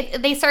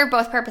they serve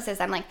both purposes.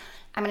 I'm like,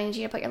 I'm gonna need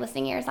you to put your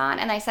listening ears on.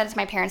 And I said it to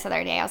my parents the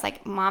other day. I was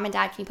like, Mom and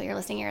Dad, can you put your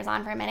listening ears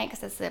on for a minute? Because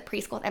this is a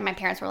preschool. And my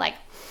parents were like,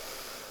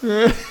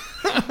 and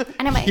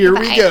I'm like, here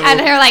we go. And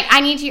they're like,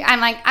 I need you. I'm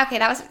like, okay,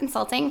 that was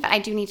insulting, but I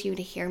do need you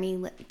to hear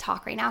me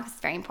talk right now because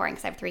it's very important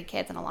because I have 3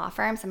 kids in a law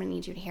firm. So I'm going to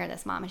need you to hear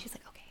this, Mom. And she's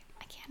like, okay,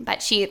 I can't can.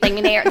 But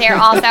they're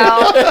also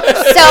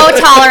so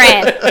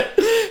tolerant,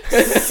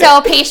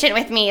 so patient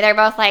with me. They're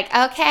both like,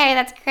 okay,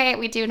 that's great.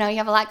 We do know you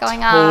have a lot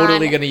going on.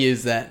 Totally gonna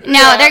use that.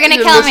 No, they're gonna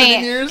Your kill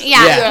listening me. ears?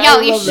 Yeah, Yeah, no,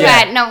 I you love should.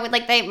 that. No,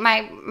 like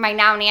my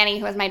now nanny,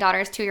 who was my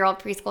daughter's 2-year-old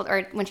preschool,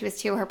 or when she was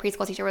 2, her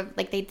preschool teacher was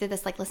like, they did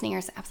this like listening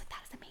ears. I was like, that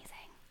is amazing.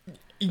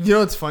 You know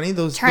what's funny?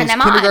 Those Turn them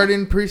on.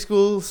 kindergarten,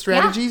 preschool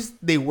strategies,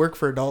 they work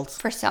for adults.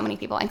 For so many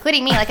people,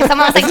 including me. Like if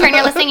someone was like, turn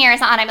your listening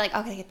ears on, I'd be like,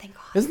 okay, thank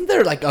God. Isn't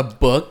there like a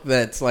book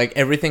that's like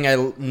everything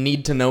I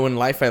need to know in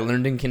life I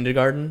learned in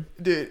kindergarten?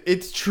 Dude,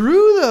 it's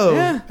true though.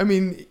 Yeah. I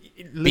mean,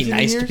 Be listening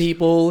nice ears? to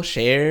people,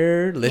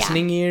 share,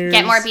 listening ears.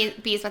 Get more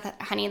bees with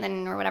honey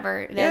than or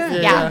whatever it is. Yeah.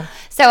 Yeah. Yeah.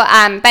 So,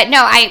 but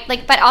no,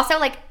 but also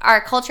like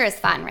our culture is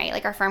fun, right?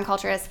 Like our firm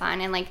culture is fun,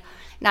 and like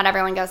not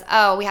everyone goes,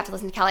 oh, we have to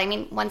listen to Kelly. I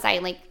mean, once I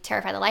like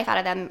terrify the life out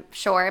of them,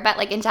 sure, but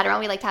like in general,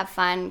 we like to have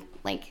fun,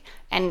 like,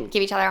 and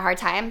give each other a hard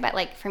time. But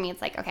like for me,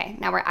 it's like, okay,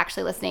 now we're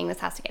actually listening. This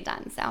has to get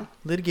done. So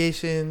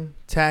Litigation,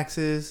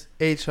 taxes,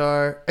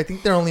 HR. I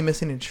think they're only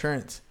missing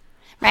insurance.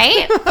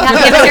 right? You have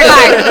to give us your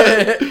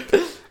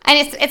card. And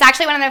it's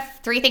actually one of the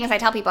 3 things I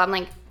tell people. I'm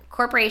like,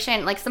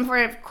 corporation, like some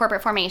sort of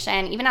corporate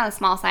formation, even on the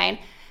small side,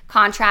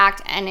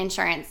 contract and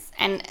insurance,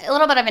 and a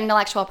little bit of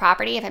intellectual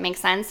property if it makes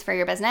sense for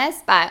your business.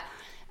 But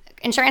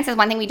insurance is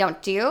one thing we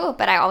don't do,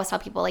 but I always tell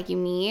people like you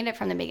need it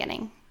from the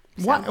beginning.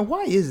 So.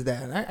 Why is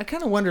that? I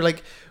kind of wonder,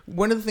 like,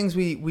 one of the things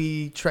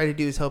we try to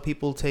do is help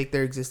people take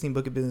their existing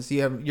book of business.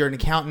 You're an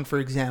accountant, for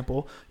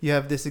example. You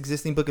have this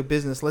existing book of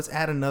business. Let's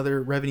add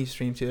another revenue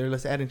stream to it.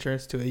 Let's add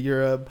insurance to it.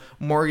 You're a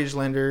mortgage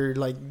lender.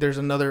 Like, there's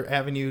another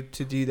avenue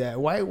to do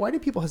that. Why do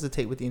people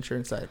hesitate with the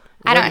insurance side?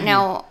 I don't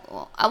know.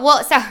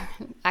 Well, so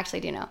actually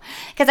do know,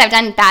 because I've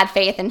done bad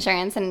faith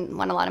insurance and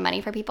won a lot of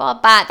money for people.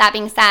 But that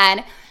being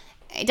said,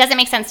 it doesn't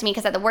make sense to me,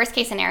 because at the worst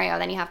case scenario,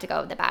 then you have to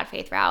go the bad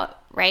faith route,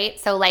 right?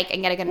 So like,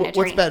 and get a good attorney.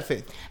 What's bad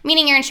faith?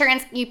 Meaning your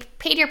insurance, you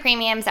paid your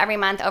premiums every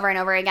month over and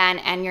over again,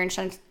 and your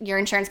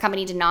insurance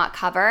company did not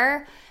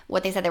cover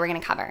what they said they were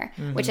going to cover,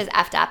 which is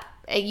effed up.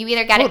 You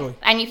either get Totally. it,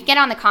 and you can get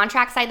it on the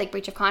contract side, like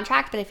breach of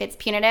contract, but if it's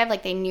punitive,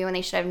 like they knew and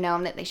they should have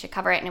known that they should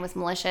cover it and it was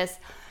malicious,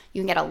 you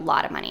can get a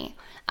lot of money.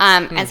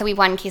 And so we've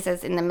won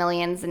cases in the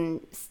millions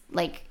and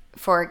like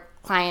for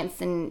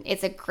clients, and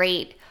it's a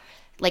great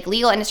like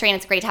legal industry, and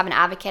it's great to have an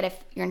advocate if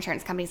your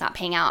insurance company's not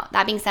paying out.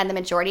 That being said, the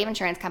majority of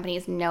insurance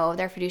companies know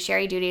their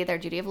fiduciary duty, their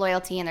duty of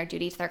loyalty, and their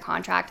duty to their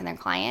contract and their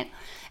client.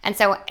 And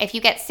so if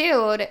you get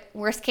sued,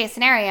 worst case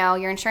scenario,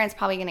 your insurance is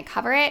probably going to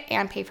cover it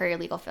and pay for your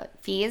legal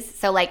fees.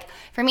 So like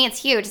for me, it's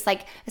huge. It's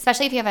like,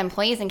 especially if you have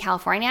employees in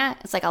California,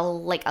 it's like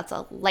it's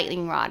a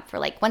lightning rod for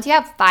like, once you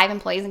have 5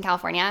 employees in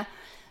California,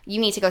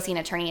 you need to go see an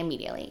attorney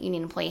immediately. You need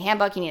an employee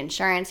handbook, you need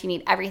insurance, you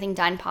need everything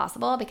done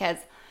possible, because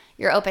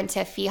you're open to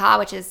FEHA,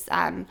 which is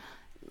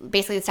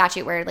basically the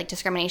statute where like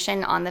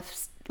discrimination on the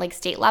like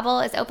state level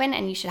is open,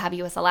 and you should have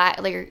USLA,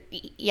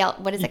 like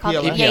what is it called?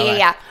 EPLI.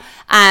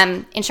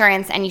 Yeah.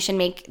 Insurance, and you should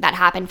make that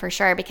happen for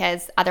sure,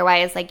 because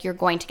otherwise like you're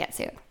going to get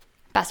sued.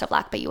 Best of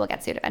luck, but you will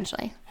get sued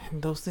eventually.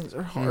 And those things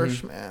are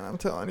harsh, man. I'm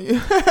telling you.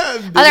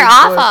 Oh, they're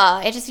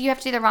awful. It just, you have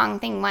to do the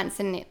wrong thing once,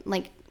 and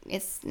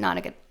it's not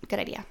a good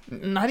idea.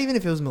 Not even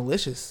if it was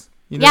malicious.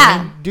 You know Yeah. what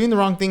I mean? Doing the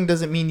wrong thing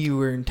doesn't mean you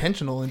were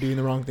intentional in doing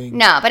the wrong thing.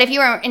 No, but if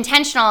you were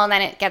intentional,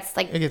 then it gets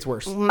like It gets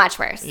worse. much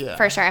worse. Yeah.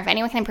 For sure. If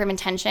anyone can prove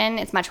intention,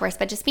 it's much worse.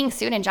 But just being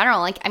sued in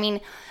general, like, I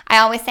mean, I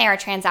always say our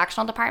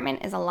transactional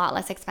department is a lot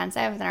less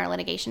expensive than our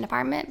litigation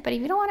department. But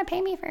if you don't want to pay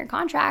me for your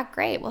contract,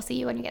 great. We'll see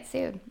you when you get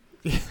sued.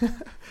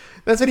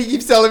 That's what he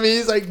keeps telling me.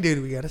 He's like,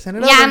 dude, we got to send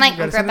it over. Yeah, I'm like, We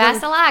gotta send it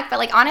best over. of luck. But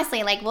like,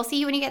 honestly, like, we'll see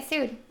you when you get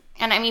sued.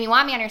 And I mean, you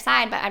want me on your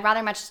side, but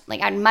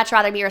I'd much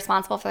rather be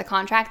responsible for the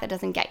contract that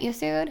doesn't get you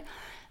sued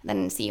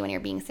than see you when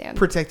you're being sued.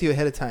 Protect you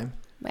ahead of time.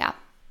 Yeah.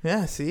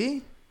 Yeah,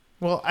 see?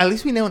 Well, at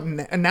least we know,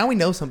 now we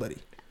know somebody.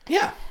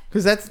 Yeah.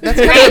 Because that's kind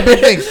of a big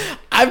thing.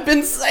 I've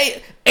been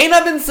saying,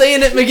 I been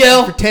saying it,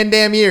 Miguel? For 10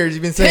 damn years,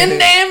 you've been saying 10 it.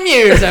 damn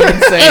years I've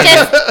been saying It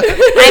just,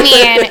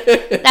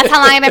 I mean, that's how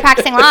long I've been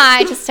practicing law.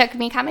 It just took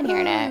me coming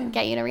here to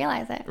get you to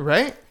realize it.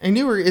 Right? I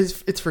knew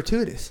it's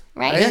fortuitous.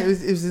 Right. It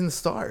was in the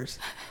stars.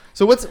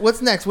 So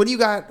what's next? What do you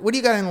got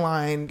in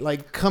line,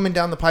 like, coming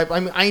down the pipe? I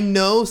mean, I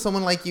know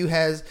someone like you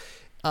has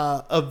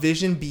a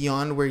vision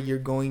beyond where you're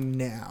going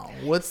now.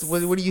 What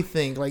do you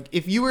think? Like,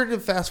 if you were to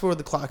fast forward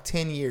the clock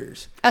 10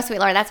 years. Oh, sweet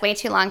Lord, that's way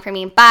too long for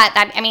me. But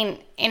that, I mean,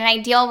 in an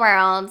ideal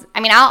world,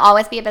 I mean, I'll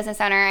always be a business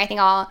owner. I think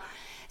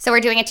so we're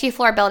doing a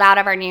 2-floor build out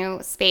of our new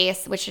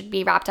space, which should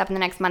be wrapped up in the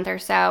next month or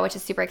so, which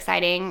is super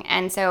exciting.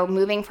 And so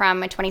moving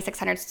from a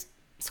 2,600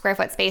 square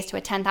foot space to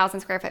a 10,000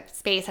 square foot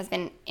space has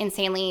been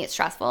insanely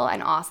stressful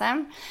and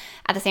awesome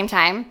at the same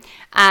time.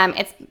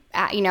 It's,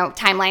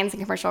 timelines in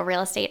commercial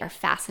real estate are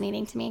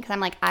fascinating to me, because I'm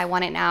like, I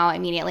want it now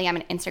immediately. I'm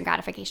an instant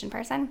gratification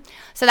person.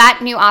 So that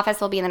new office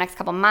will be in the next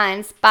couple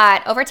months.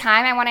 But over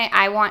time,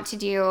 I want to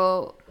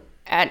do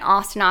an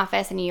Austin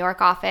office, a New York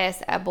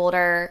office, a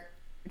Boulder,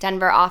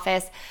 Denver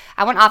office.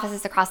 I want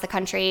offices across the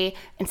country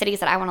in cities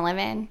that I want to live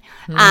in.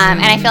 And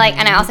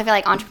I also feel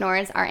like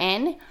entrepreneurs are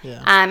in.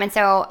 Yeah. And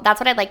so that's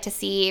what I'd like to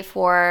see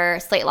for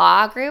Slate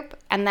Law Group.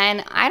 And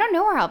then I don't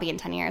know where I'll be in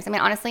 10 years. I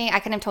mean, honestly, I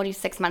couldn't have told you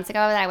 6 months ago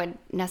that I would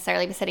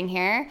necessarily be sitting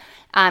here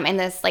in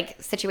this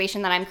like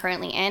situation that I'm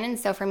currently in. And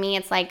so for me,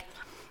 it's like,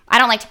 I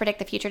don't like to predict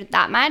the future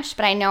that much,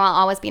 but I know I'll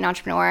always be an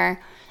entrepreneur.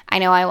 I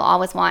know I will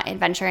always want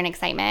adventure and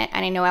excitement.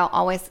 And I know I'll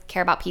always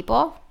care about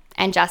people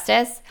and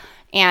justice.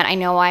 And I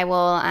know I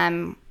will,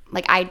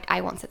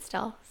 I won't sit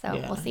still. So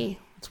we'll see.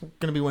 It's going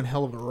to be one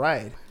hell of a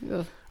ride.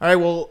 Ugh. All right.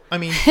 Well, I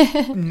mean,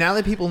 now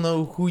that people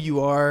know who you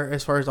are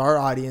as far as our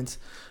audience,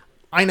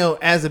 I know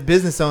as a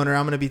business owner,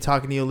 I'm going to be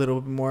talking to you a little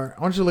bit more.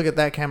 I want you to look at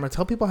that camera.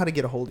 Tell people how to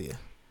get a hold of you.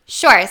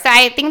 Sure. So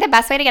I think the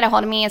best way to get a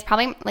hold of me is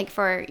probably like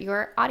for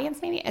your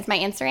audience, maybe it's my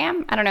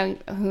Instagram. I don't know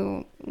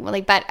who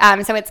really, but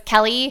so it's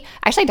Kelly.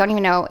 Actually, I don't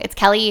even know. It's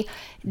Kelly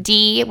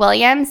D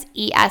Williams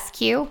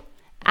ESQ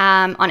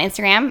on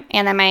Instagram,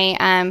 and then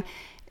my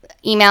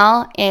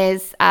email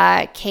is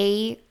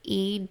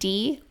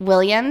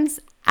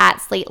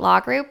KEDWilliams@Slate Law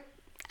Group,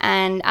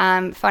 and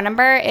phone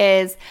number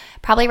is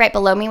probably right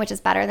below me, which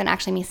is better than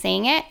actually me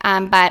saying it.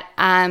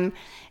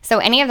 So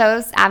any of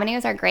those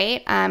avenues are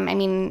great. I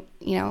mean,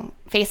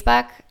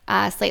 Facebook,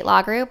 Slate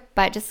Law Group,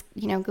 but just,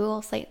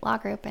 Google Slate Law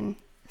Group and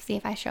see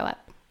if I show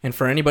up. And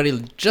for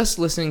anybody just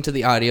listening to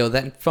the audio,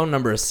 that phone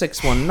number is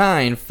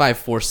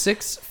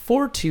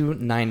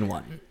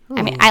 619-546-4291.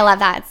 I mean, I love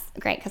that. It's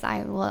great because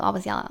I will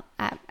always yell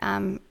at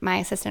my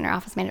assistant or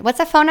office manager, "What's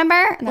the phone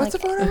number?" And What's the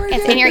phone number?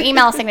 It's in your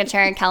email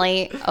signature,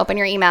 Kelly. Open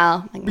your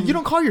email. But you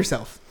don't call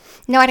yourself.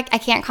 No, I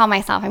can't call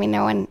myself. I mean,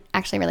 no one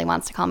actually really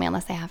wants to call me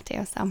unless they have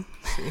to. So.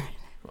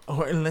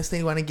 Or unless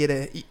they want to get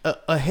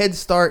a head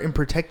start in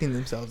protecting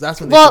themselves. That's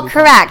when they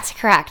correct.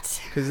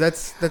 Because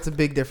that's a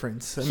big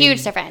difference.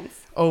 Huge difference.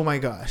 Oh my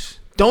gosh.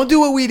 Don't do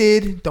what we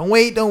did. Don't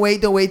wait till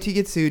you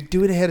get sued.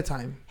 Do it ahead of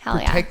time. Hell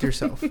yeah. Protect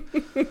yourself.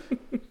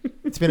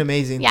 It's been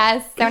amazing.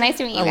 Yes. So nice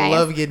to meet you guys. I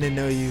love getting to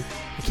know you.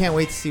 I can't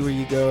wait to see where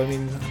you go. I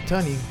mean, I'm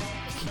telling you,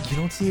 you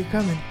don't see her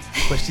coming,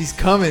 but she's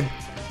coming.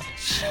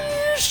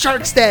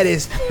 Shark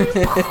status.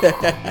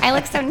 I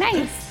look so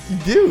nice. You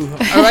do.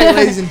 All right,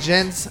 ladies and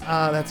gents,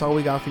 that's all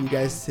we got for you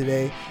guys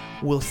today.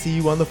 We'll see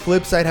you on the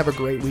flip side. Have a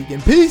great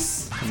weekend.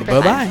 Peace.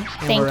 Bye-bye.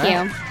 Thank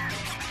you.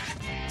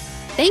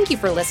 Thank you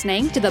for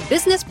listening to the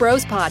Business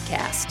Bros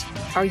Podcast.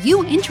 Are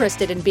you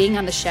interested in being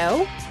on the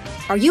show?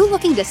 Are you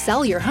looking to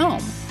sell your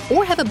home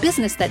or have a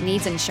business that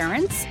needs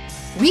insurance?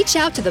 Reach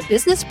out to the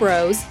Business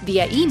Bros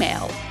via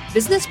email,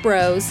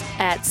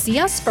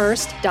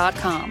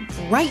 businessbros@seeusfirst.com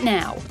right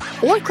now,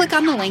 or click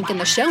on the link in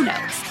the show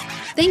notes.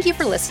 Thank you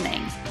for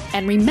listening.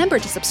 And remember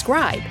to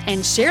subscribe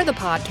and share the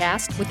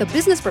podcast with the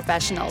business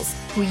professionals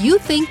who you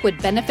think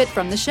would benefit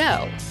from the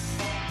show.